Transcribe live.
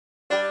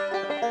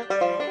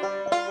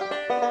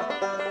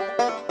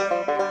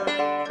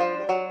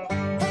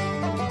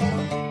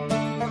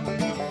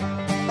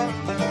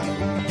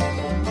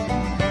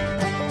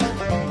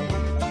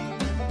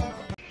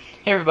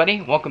Hey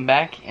everybody, welcome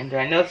back. And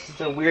I know this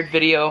is a weird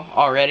video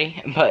already,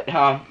 but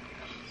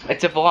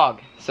it's a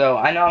vlog. So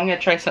I know I'm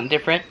gonna try something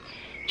different.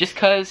 Just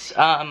cause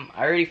I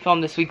already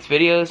filmed this week's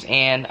videos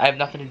and I have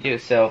nothing to do.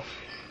 So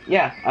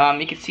yeah,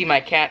 you can see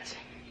my cat's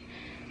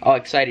all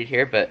excited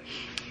here, but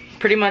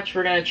pretty much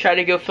we're gonna try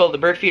to go fill the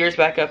bird feeders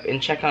back up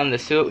and check on the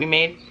suet we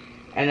made.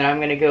 And then I'm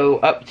gonna go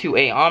up to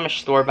a Amish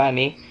store by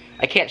me.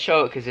 I can't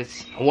show it because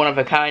it's one of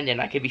a kind and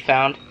I could be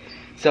found.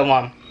 So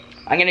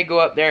I'm gonna go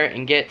up there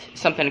and get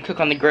something to cook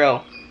on the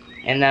grill,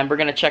 and then we're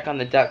gonna check on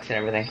the ducks and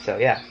everything. So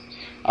yeah,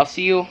 I'll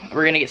see you.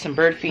 We're gonna get some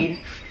bird feed,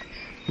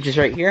 which is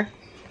right here.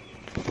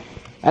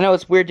 I know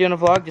it's weird doing a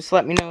vlog, just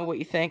let me know what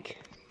you think.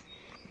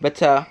 But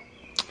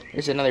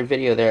there's another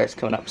video there that's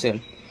coming up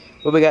soon.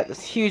 But we got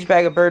this huge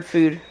bag of bird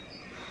food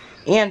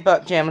and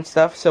buck jam and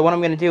stuff. So what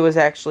I'm gonna do is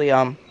actually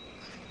I'm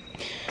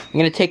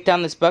gonna take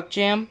down this buck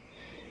jam.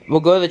 We'll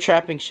go to the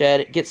trapping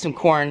shed, get some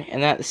corn,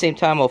 and then at the same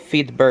time we'll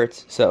feed the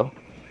birds. So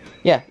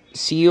yeah,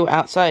 see you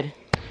outside.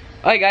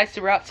 Alright guys,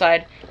 so we're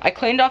outside. I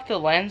cleaned off the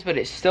lens, but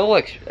it still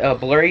looks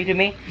blurry to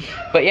me.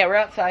 But yeah, we're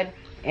outside.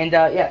 And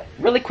yeah,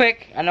 really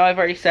quick, I know I've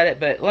already said it,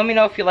 but let me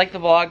know if you like the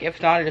vlog.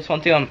 If not, I just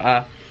won't do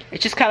them.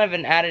 It's just kind of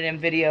an added in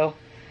video.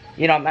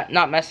 You know, I'm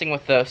not messing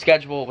with the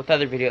schedule with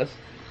other videos.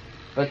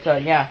 But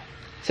yeah,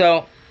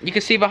 so you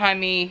can see behind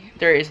me,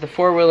 there is the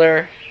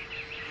four-wheeler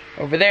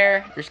over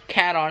there. There's a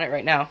cat on it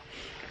right now.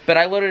 But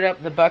I loaded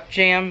up the buck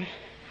jam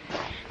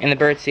and the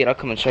bird seed. I'll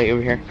come and show you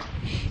over here.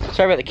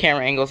 Sorry about the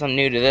camera angles, I'm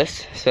new to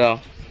this, so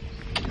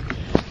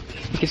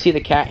you can see the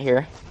cat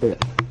here.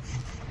 But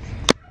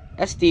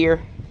that's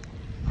Deer,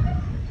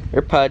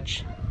 or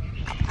Pudge.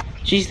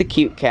 She's the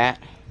cute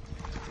cat.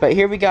 But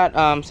here we got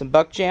some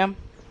buck jam.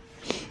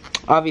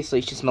 Obviously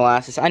it's just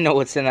molasses. I know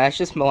what's in that, it's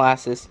just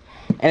molasses.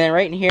 And then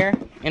right in here,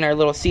 in our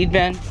little seed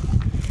bin,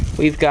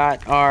 we've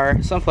got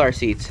our sunflower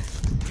seeds.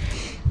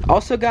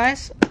 Also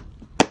guys,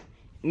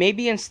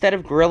 maybe instead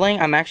of grilling,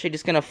 I'm actually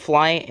just gonna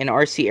fly an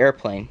RC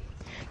airplane.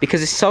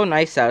 Because it's so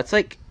nice out. It's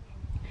like,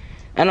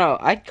 I don't know,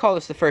 I'd call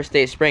this the first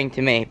day of spring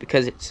to me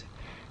because it's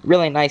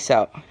really nice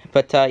out.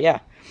 But yeah,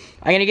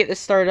 I'm gonna get this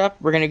started up.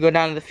 We're gonna go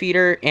down to the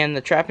feeder and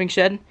the trapping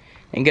shed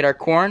and get our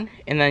corn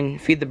and then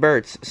feed the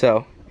birds.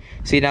 So,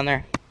 see you down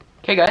there.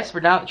 Okay guys, we're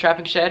down at the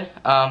trapping shed.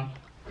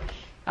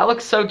 That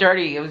looks so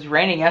dirty. It was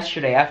raining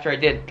yesterday after I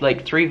did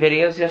like 3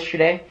 videos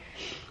yesterday.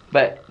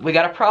 But we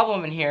got a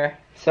problem in here.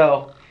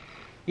 So,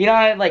 you know,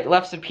 I like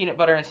left some peanut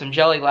butter and some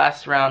jelly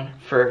last time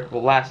for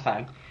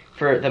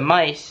the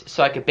mice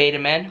so I could bait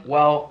them in.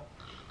 Well,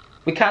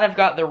 we kind of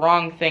got the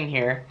wrong thing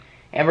here,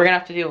 and we're gonna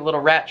have to do a little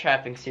rat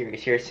trapping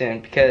series here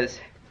soon, because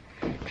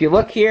if you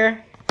look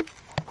here,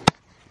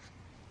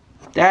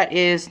 that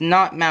is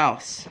not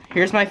mouse.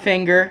 Here's my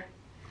finger.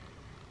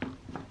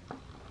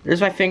 There's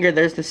my finger.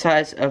 There's the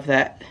size of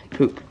that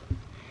poop.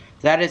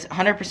 That is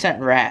 100%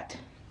 rat.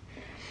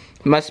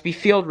 It must be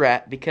field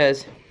rat,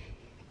 because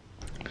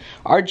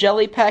our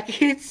jelly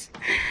packets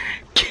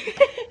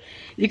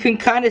you can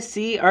kind of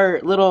see our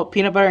little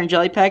peanut butter and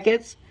jelly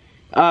packets.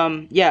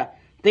 Yeah,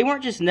 they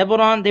weren't just nibbled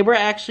on, they were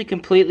actually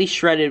completely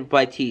shredded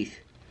by teeth.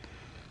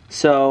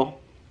 So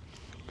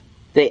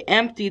they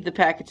emptied the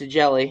packets of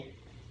jelly.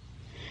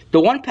 The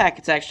one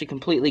packet's actually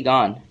completely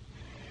gone.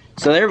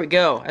 So there we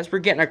go. As we're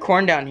getting our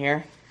corn down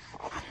here,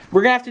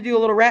 we're gonna have to do a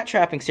little rat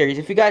trapping series.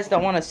 If you guys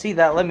don't want to see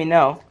that, let me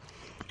know.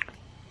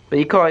 But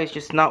you could always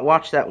just not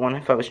watch that one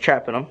if I was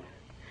trapping them.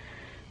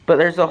 But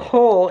there's a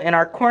hole in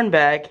our corn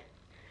bag,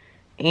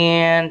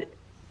 and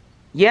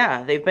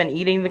yeah, they've been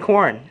eating the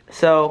corn.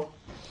 So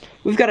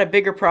we've got a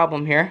bigger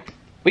problem here.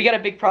 We got a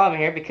big problem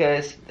here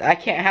because I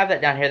can't have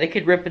that down here. They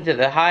could rip into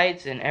the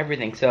hides and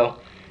everything. So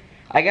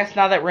I guess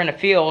now that we're in a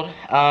field,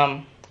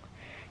 got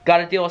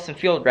to deal with some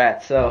field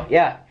rats. So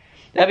yeah,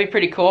 that'd be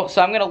pretty cool.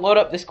 So I'm gonna load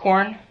up this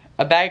corn,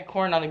 a bag of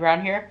corn on the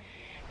ground here.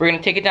 We're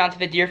gonna take it down to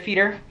the deer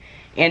feeder,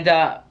 and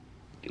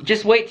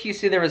just wait till you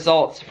see the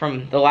results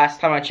from the last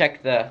time I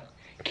checked the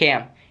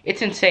cam.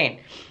 It's insane.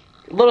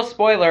 Little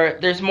spoiler,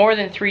 there's more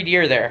than 3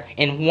 deer there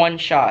in one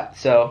shot.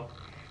 So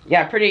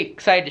yeah, I'm pretty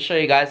excited to show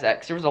you guys that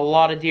because there was a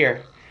lot of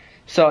deer.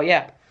 So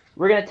yeah,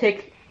 we're gonna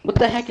take, what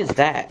the heck is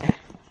that?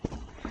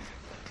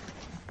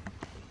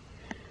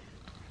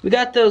 We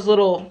got those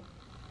little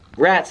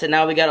rats, and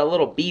now we got a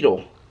little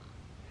beetle.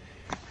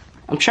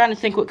 I'm trying to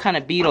think what kind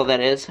of beetle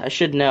that is. I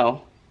should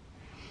know,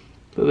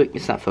 but wait,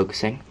 it's not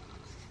focusing.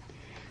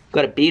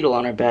 Got a beetle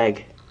on our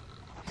bag.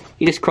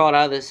 He just crawled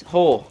out of this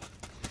hole.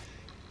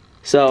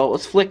 So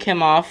let's flick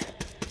him off.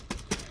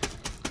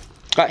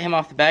 Got him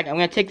off the bag. I'm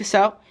gonna take this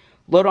out,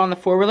 load it on the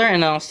four-wheeler,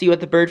 and I'll see you at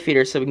the bird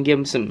feeder so we can give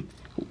him some,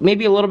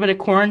 maybe a little bit of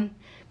corn,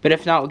 but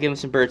if not, we'll give him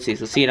some bird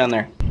seeds. We'll see you down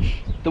there.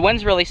 The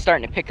wind's really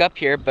starting to pick up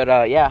here,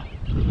 but yeah.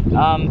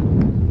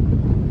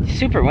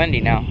 Super windy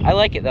now. I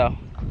like it though.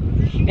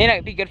 May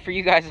not be good for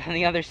you guys on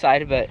the other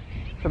side, but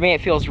for me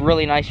it feels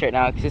really nice right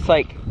now because it's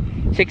like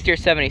 60 or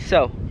 70.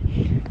 So,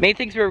 main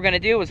things we were gonna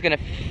do was gonna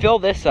fill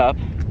this up.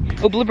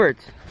 Oh,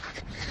 bluebirds.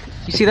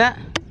 You see that?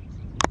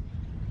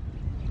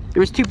 There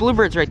was 2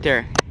 bluebirds right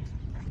there.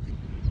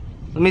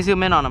 Let me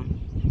zoom in on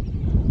them.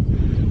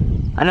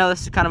 I know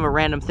this is kind of a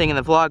random thing in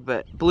the vlog,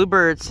 but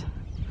bluebirds,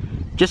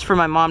 just for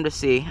my mom to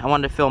see, I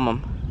wanted to film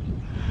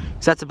them.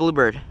 So that's a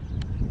bluebird.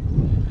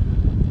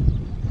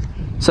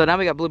 So now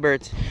we got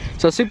bluebirds.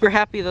 So super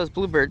happy those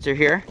bluebirds are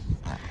here.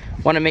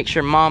 Want to make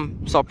sure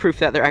mom saw proof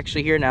that they're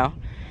actually here now.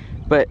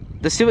 But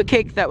the suet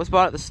cake that was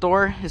bought at the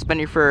store has been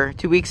here for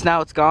 2 weeks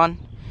now, it's gone.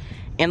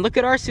 And look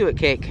at our suet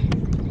cake.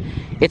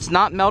 It's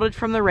not melted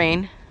from the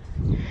rain.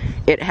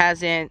 It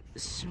hasn't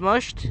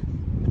smushed.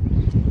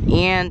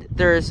 And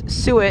there's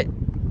suet,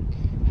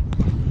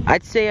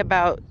 I'd say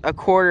about a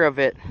quarter of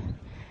it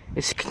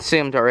is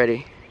consumed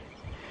already.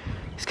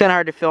 It's kind of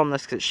hard to film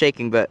this because it's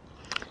shaking, but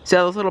see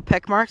those little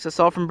peck marks? That's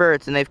all from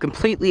birds, and they've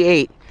completely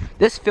ate.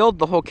 This filled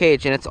the whole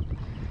cage, and it's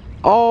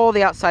all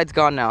the outside's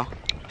gone now.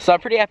 So I'm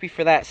pretty happy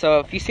for that. So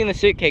if you've seen the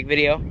suet cake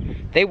video,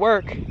 they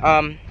work.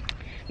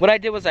 What I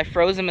did was I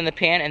froze them in the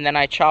pan, and then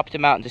I chopped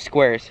them out into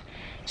squares.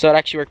 So it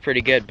actually worked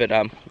pretty good, but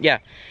yeah.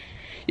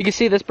 You can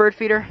see this bird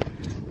feeder.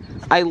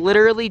 I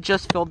literally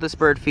just filled this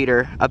bird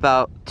feeder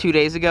about 2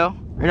 days ago,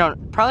 or no,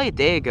 probably a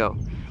day ago,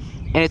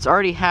 and it's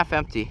already half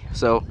empty.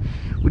 So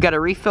we got to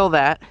refill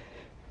that.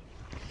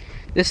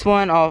 This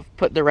one, I'll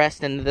put the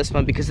rest into this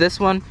one, because this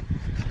one,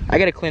 I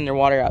got to clean their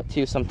water out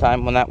too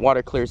sometime when that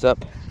water clears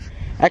up.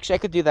 Actually, I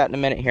could do that in a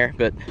minute here,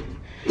 but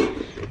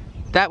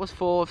that was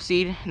full of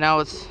seed. Now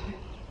it's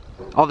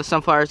all the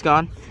sunflower's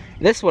gone.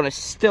 This one is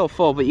still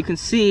full, but you can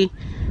see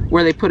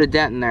where they put a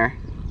dent in there.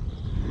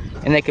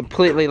 And they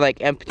completely like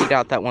emptied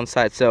out that one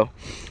side. So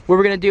what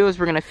we're gonna do is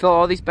we're gonna fill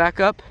all these back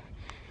up,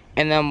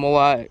 and then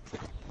we'll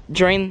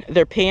drain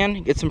their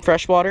pan, get some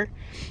fresh water,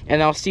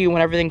 and I'll see you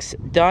when everything's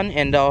done,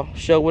 and I'll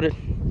show what it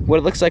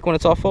looks like when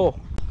it's all full.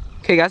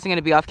 Okay guys, I'm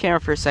gonna be off camera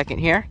for a second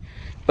here,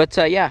 but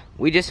yeah,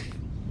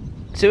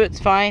 it's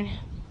fine.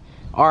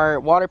 Our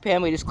water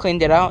pan, we just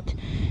cleaned it out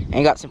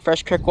and got some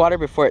fresh creek water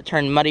before it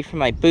turned muddy from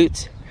my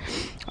boots.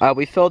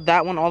 We filled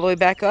that one all the way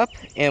back up,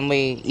 and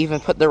we even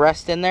put the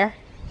rest in there.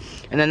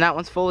 And then that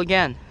one's full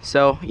again.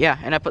 So yeah,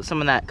 and I put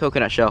some in that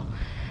coconut shell.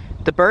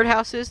 The bird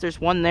houses, there's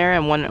one there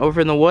and one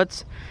over in the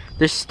woods.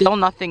 There's still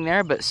nothing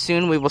there, but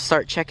soon we will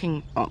start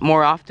checking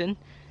more often,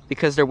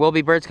 because there will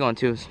be birds going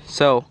to.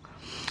 So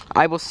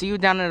I will see you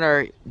down at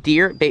our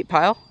deer bait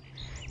pile,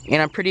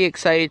 and I'm pretty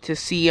excited to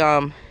see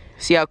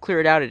how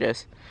cleared out it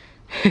is.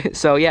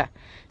 So yeah,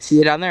 see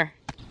you down there.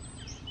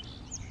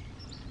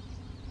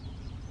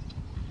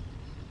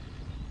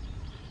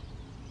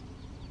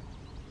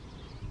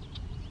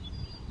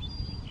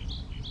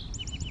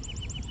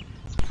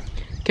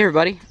 Okay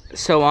everybody,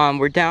 so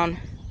we're down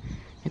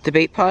at the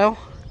bait pile.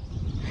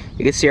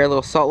 You can see our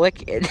little salt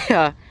lick.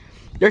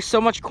 There's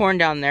so much corn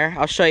down there.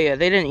 I'll show you.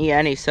 They didn't eat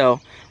any, so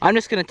I'm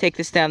just gonna take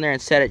this down there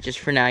and set it just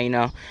for now. You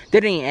know,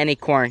 they didn't eat any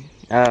corn.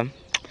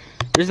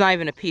 There's not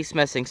even a piece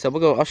missing, so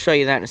I'll show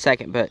you that in a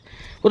second. But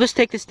we'll just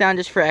take this down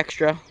just for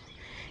extra,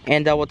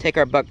 and we'll take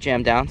our buck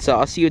jam down. So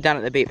I'll see you down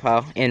at the bait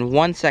pile in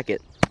 1 second.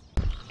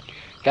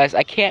 Guys,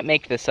 I can't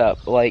make this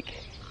up. Like,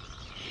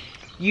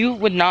 you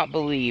would not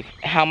believe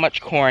how much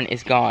corn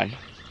is gone.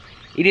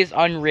 It is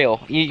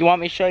unreal. You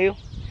want me to show you?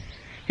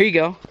 Here you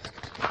go.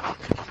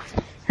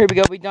 Here we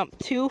go. We dumped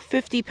 2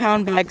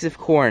 50-pound bags of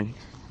corn.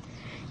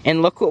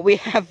 And look what we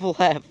have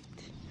left.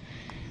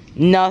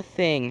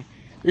 Nothing.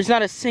 There's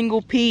not a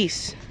single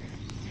piece.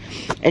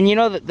 And you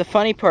know that the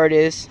funny part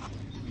is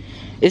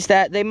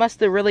that they must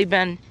have really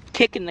been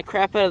kicking the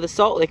crap out of the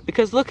salt lick,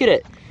 because look at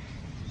it.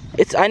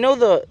 I know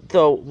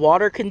the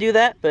water can do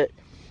that, but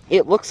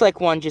it looks like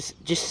one just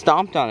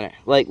stomped on it,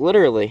 like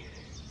literally.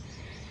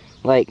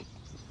 Like,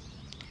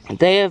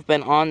 they have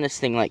been on this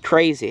thing like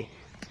crazy.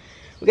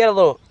 We got a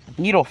little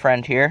beetle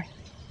friend here.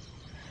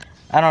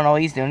 I don't know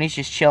what he's doing. He's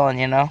just chilling,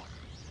 you know.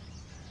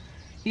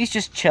 He's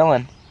just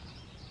chilling.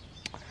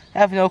 I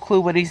have no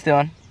clue what he's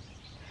doing,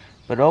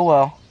 but oh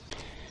well.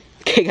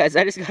 Okay guys,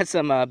 I just got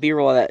some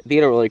B-roll of that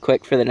beetle really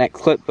quick for the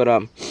next clip,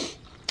 but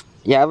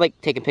yeah, I like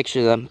taking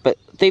pictures of them. But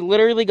they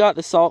literally got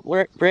the salt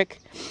brick,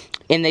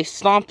 and they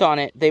stomped on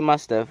it. They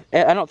must have.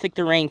 I don't think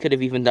the rain could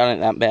have even done it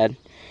that bad.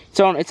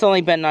 So it's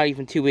only been not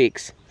even 2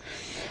 weeks.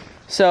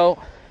 So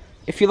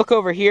if you look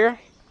over here,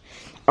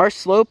 our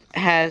slope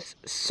has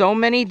so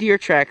many deer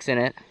tracks in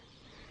it.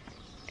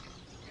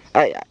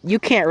 You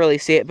can't really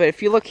see it, but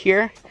if you look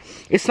here,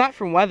 it's not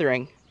from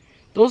weathering.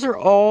 Those are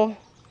all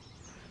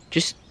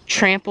just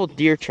trampled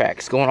deer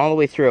tracks going all the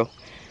way through.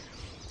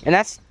 And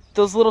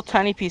those little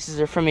tiny pieces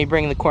are from me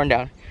bringing the corn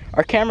down.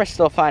 Our camera's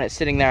still fine. It's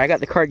sitting there. I got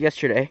the card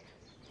yesterday.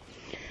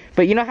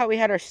 But you know how we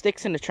had our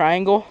sticks in a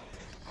triangle?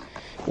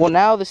 Well,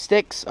 now the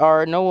sticks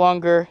are no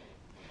longer...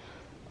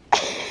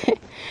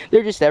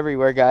 They're just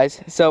everywhere,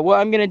 guys. So what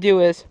I'm going to do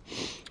is...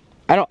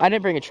 I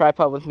didn't bring a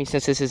tripod with me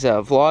since this is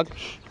a vlog.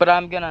 But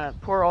I'm going to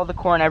pour all the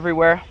corn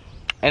everywhere.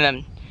 And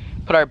then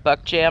put our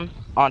buck jam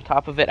on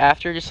top of it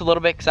after just a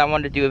little bit, because I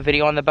wanted to do a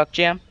video on the buck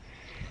jam.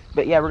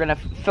 But yeah, we're going to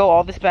fill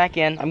all this back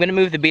in. I'm going to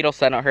move the beetle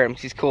so I don't hurt him,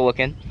 because he's cool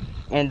looking.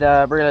 And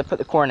we're going to put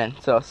the corn in.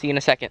 So I'll see you in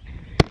a second.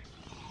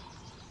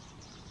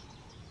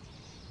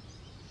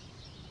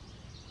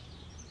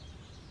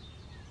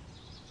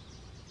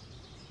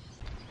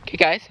 Okay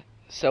guys,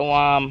 so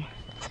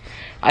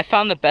I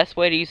found the best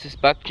way to use this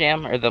buck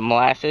jam, or the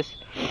molasses,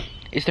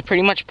 is to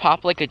pretty much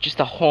pop like just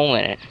a hole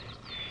in it.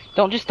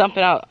 Don't just dump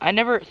it out. I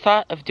never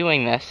thought of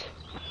doing this,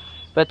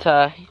 but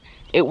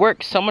it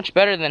works so much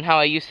better than how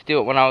I used to do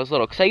it when I was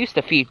little. Because I used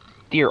to feed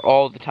deer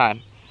all the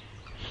time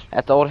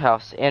at the old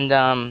house, and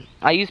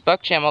I used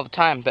buck jam all the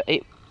time, but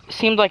it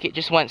seemed like it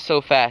just went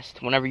so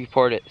fast whenever you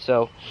poured it.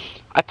 So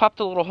I popped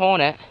a little hole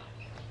in it,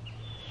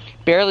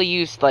 barely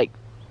used like,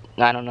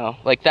 I don't know,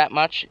 like that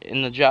much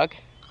in the jug,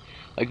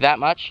 like that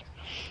much,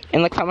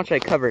 and look how much I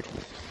covered.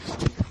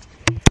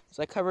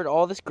 So I covered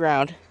all this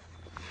ground.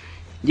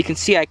 You can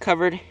see I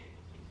covered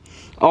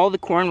all the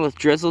corn with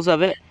drizzles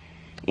of it,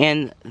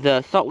 and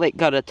the Salt Lake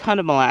got a ton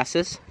of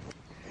molasses.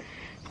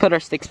 Put our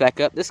sticks back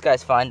up. This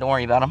guy's fine, don't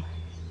worry about him.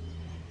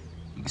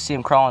 You can see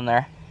him crawling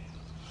there.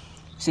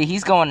 See,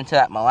 he's going into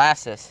that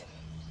molasses.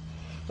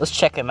 Let's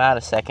check him out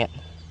a second.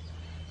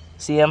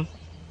 See him?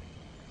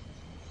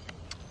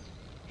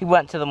 He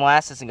went to the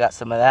molasses and got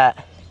some of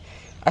that.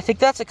 I think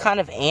that's a kind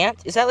of ant.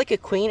 Is that like a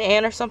queen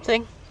ant or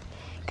something?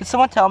 Can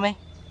someone tell me?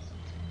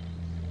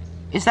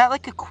 Is that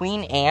like a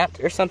queen ant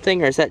or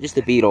something, or is that just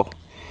a beetle?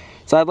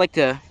 So I'd like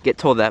to get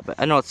told that, but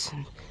I know it's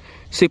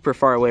super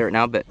far away right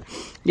now. But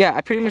yeah,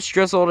 I pretty much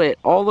drizzled it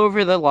all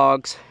over the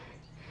logs,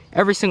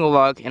 every single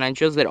log, and I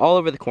drizzled it all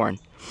over the corn.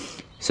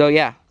 So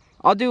yeah,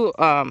 I'll do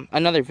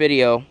another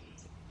video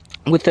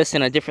with this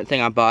and a different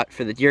thing I bought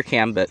for the deer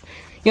cam, but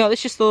you know,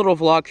 it's just a little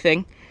vlog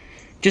thing.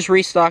 Just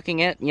restocking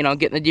it, you know,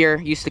 getting the deer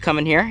used to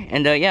coming here.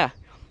 And yeah,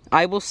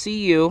 I will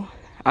see you.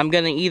 I'm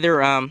gonna either,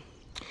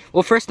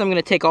 well, first I'm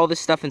gonna take all this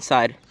stuff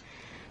inside.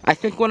 I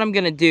think what I'm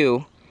gonna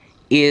do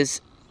is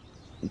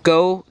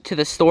go to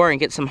the store and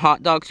get some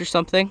hot dogs or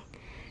something,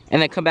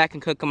 and then come back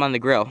and cook them on the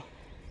grill.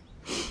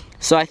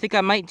 So I think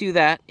I might do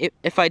that.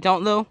 If I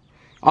don't though,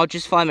 I'll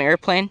just fly my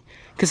airplane,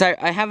 because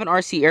I have an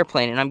RC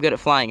airplane and I'm good at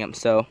flying them.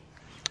 So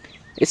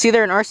it's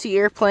either an RC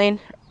airplane,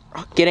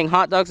 getting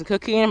hot dogs and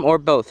cooking them, or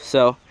both.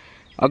 So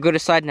I'll go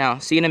decide now.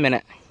 See you in a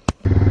minute.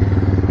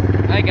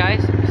 Hi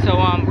guys, so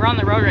we're on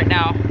the road right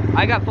now.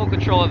 I got full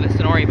control of it, so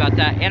don't worry about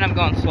that, and I'm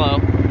going slow.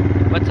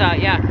 But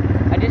yeah,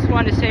 I just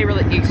wanted to say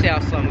really, you can see how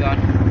slow I'm going.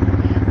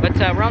 But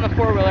we're on the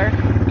four-wheeler,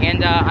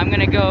 and I'm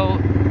gonna go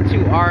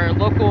to our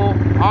local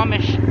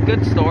Amish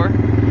goods store,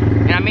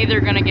 and I'm either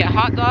gonna get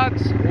hot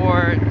dogs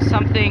or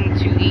something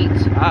to eat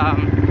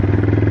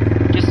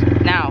just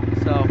now.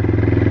 So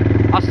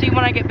I'll see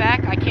when I get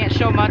back. I can't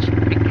show much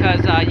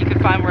because you can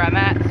find where I'm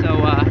at. So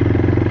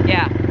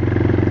yeah,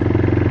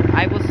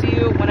 I will see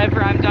you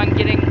whenever I'm done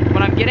getting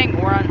what I'm getting,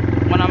 or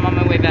when I'm on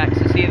my way back.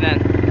 So see you then.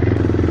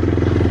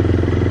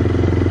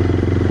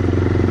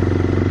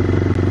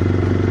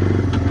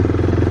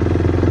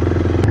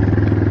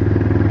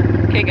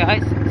 Okay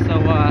guys, so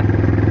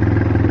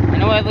I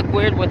know I look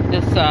weird with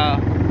this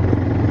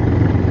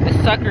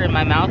this sucker in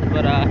my mouth,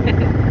 but I'm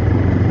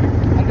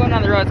going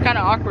down the road. It's kind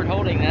of awkward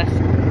holding this,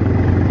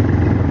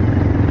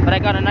 but I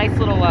got a nice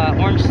little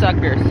orange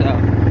sucker, so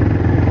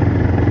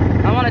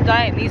I'm on a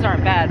diet and these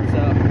aren't bad. So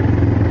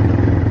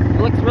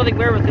it looks really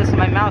weird with this in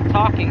my mouth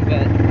talking,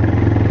 but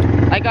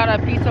I got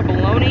a piece of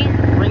bologna,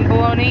 ring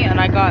bologna, and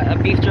I got a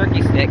beef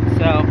jerky stick.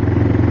 So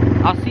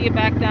I'll see you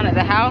back down at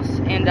the house,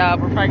 and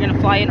we're probably gonna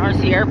fly an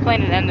RC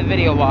airplane and end the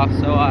video off.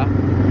 So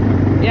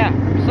yeah,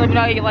 just let me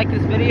know how you like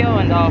this video,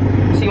 and I'll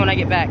see you when I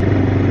get back.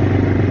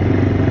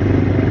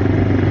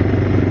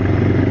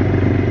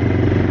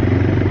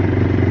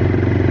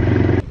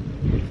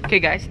 Okay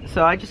guys,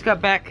 so I just got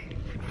back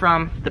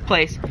from the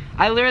place.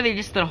 I literally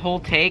just did a whole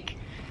take,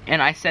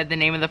 and I said the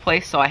name of the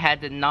place, so I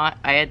had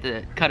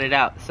to cut it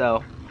out.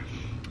 So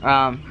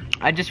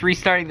I just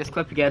restarting this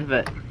clip again,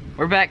 but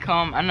we're back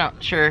home. I'm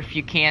not sure if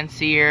you can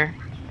see her.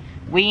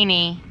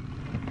 Weenie.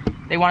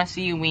 They want to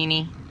see you,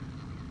 Weenie.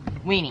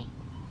 Weenie.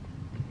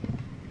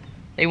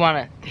 They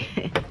want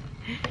to...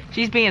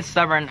 She's being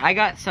stubborn. I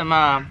got some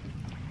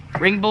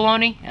ring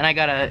bologna, and I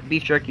got a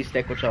beef jerky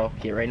stick, which I'll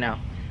get right now.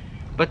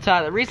 But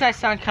the reason I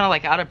sound kind of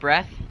like out of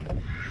breath is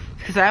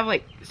because I have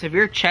like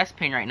severe chest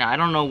pain right now. I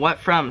don't know what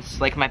from. It's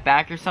like my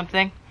back or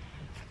something.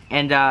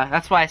 And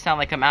that's why I sound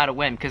like I'm out of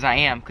wind, because I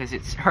am. Because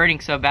it's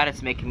hurting so bad,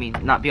 it's making me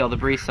not be able to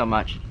breathe so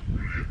much.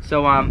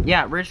 So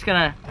yeah, we're just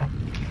gonna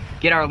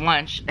get our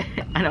lunch.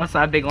 I know it's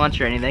not a big lunch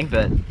or anything,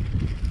 but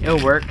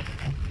it'll work.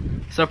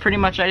 So pretty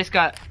much I just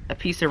got a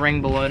piece of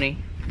ring bologna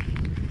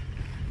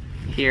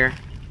here.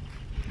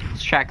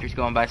 This tractor's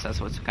going by, so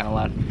that's what's kind of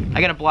loud.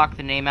 I gotta block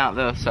the name out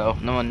though, so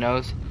no one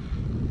knows.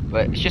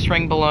 But it's just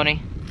ring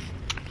bologna.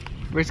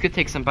 We're just gonna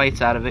take some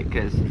bites out of it,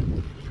 because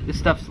this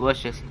stuff's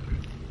delicious.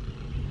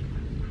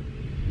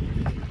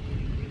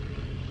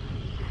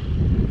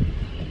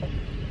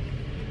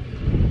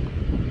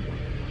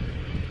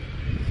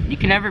 You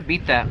can never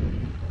beat that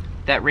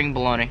ring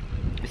bologna.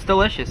 It's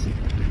delicious.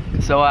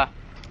 So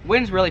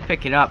wind's really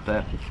picking up,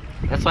 but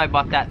that's why I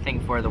bought that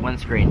thing for the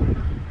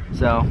windscreen.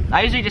 So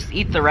I usually just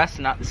eat the rest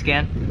and not the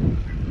skin.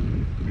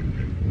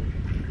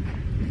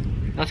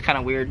 That's kind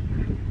of weird.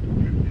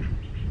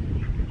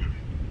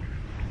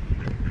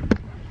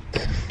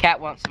 Cat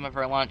wants some of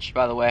her lunch,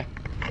 by the way.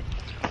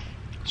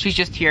 She's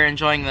just here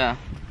enjoying the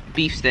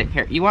beef stick.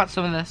 Here, you want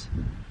some of this?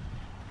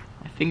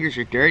 My fingers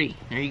are dirty.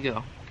 There you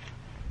go.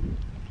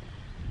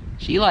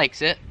 She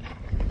likes it.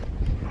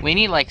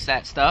 Weenie likes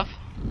that stuff.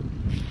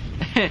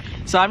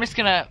 So I'm just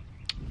gonna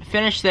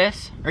finish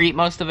this, or eat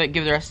most of it,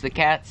 give the rest to the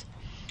cats,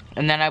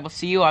 and then I will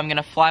see you. I'm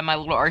gonna fly my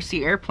little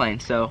RC airplane.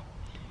 So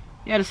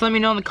yeah, just let me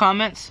know in the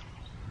comments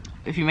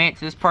if you made it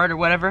to this part or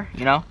whatever,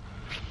 you know.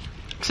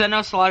 Because I know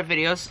it's a lot of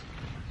videos.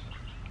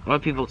 A lot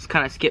of people just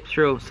kind of skip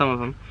through some of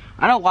them.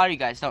 I know a lot of you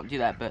guys don't do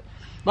that, but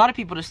a lot of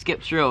people just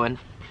skip through, and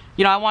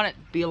you know, I want it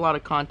to be a lot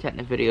of content in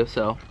a video.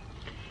 So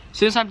as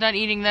soon as I'm done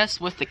eating this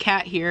with the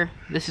cat here,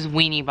 this is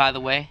Weenie, by the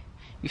way.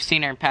 You've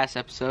seen her in past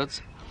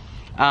episodes.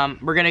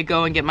 We're gonna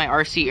go and get my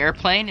RC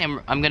airplane,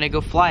 and I'm gonna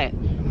go fly it.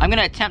 I'm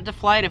gonna attempt to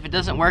fly it. If it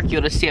doesn't work,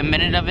 you'll just see a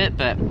minute of it,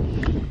 but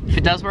if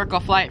it does work,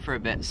 I'll fly it for a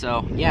bit.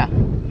 So yeah,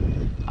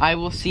 I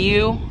will see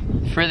you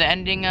for the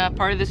ending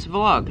part of this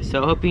vlog.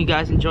 So hope you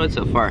guys enjoyed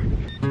so far.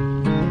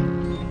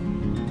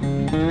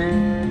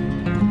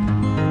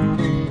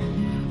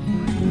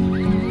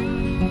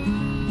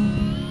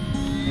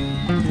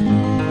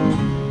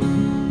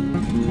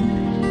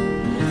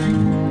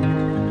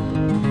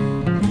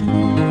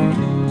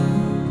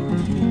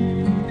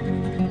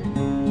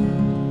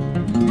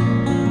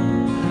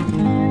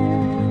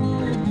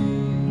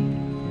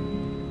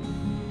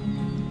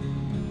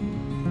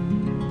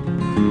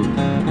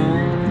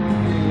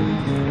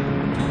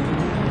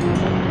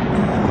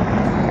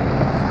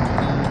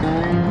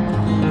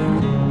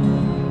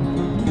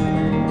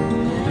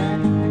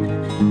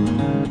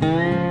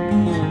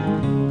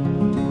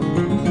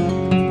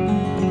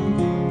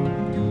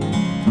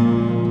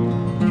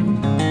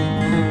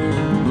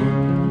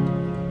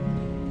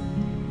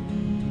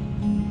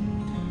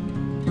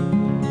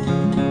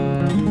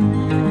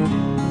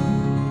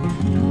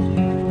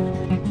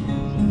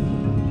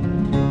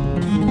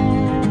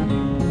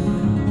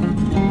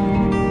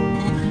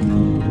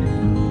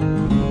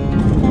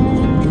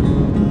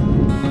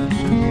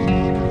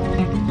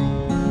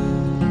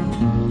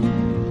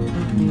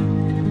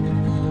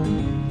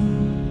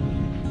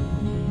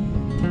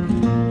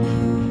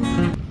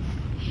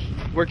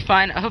 Worked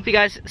fine. I hope you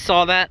guys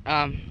saw that.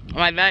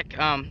 My back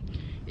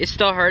is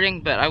still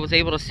hurting, but I was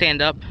able to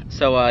stand up.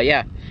 So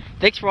yeah,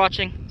 thanks for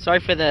watching. Sorry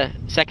for the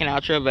second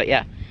outro, but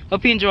yeah,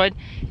 hope you enjoyed.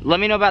 Let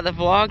me know about the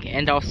vlog,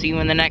 and I'll see you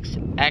in the next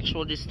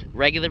actual just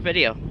regular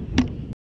video.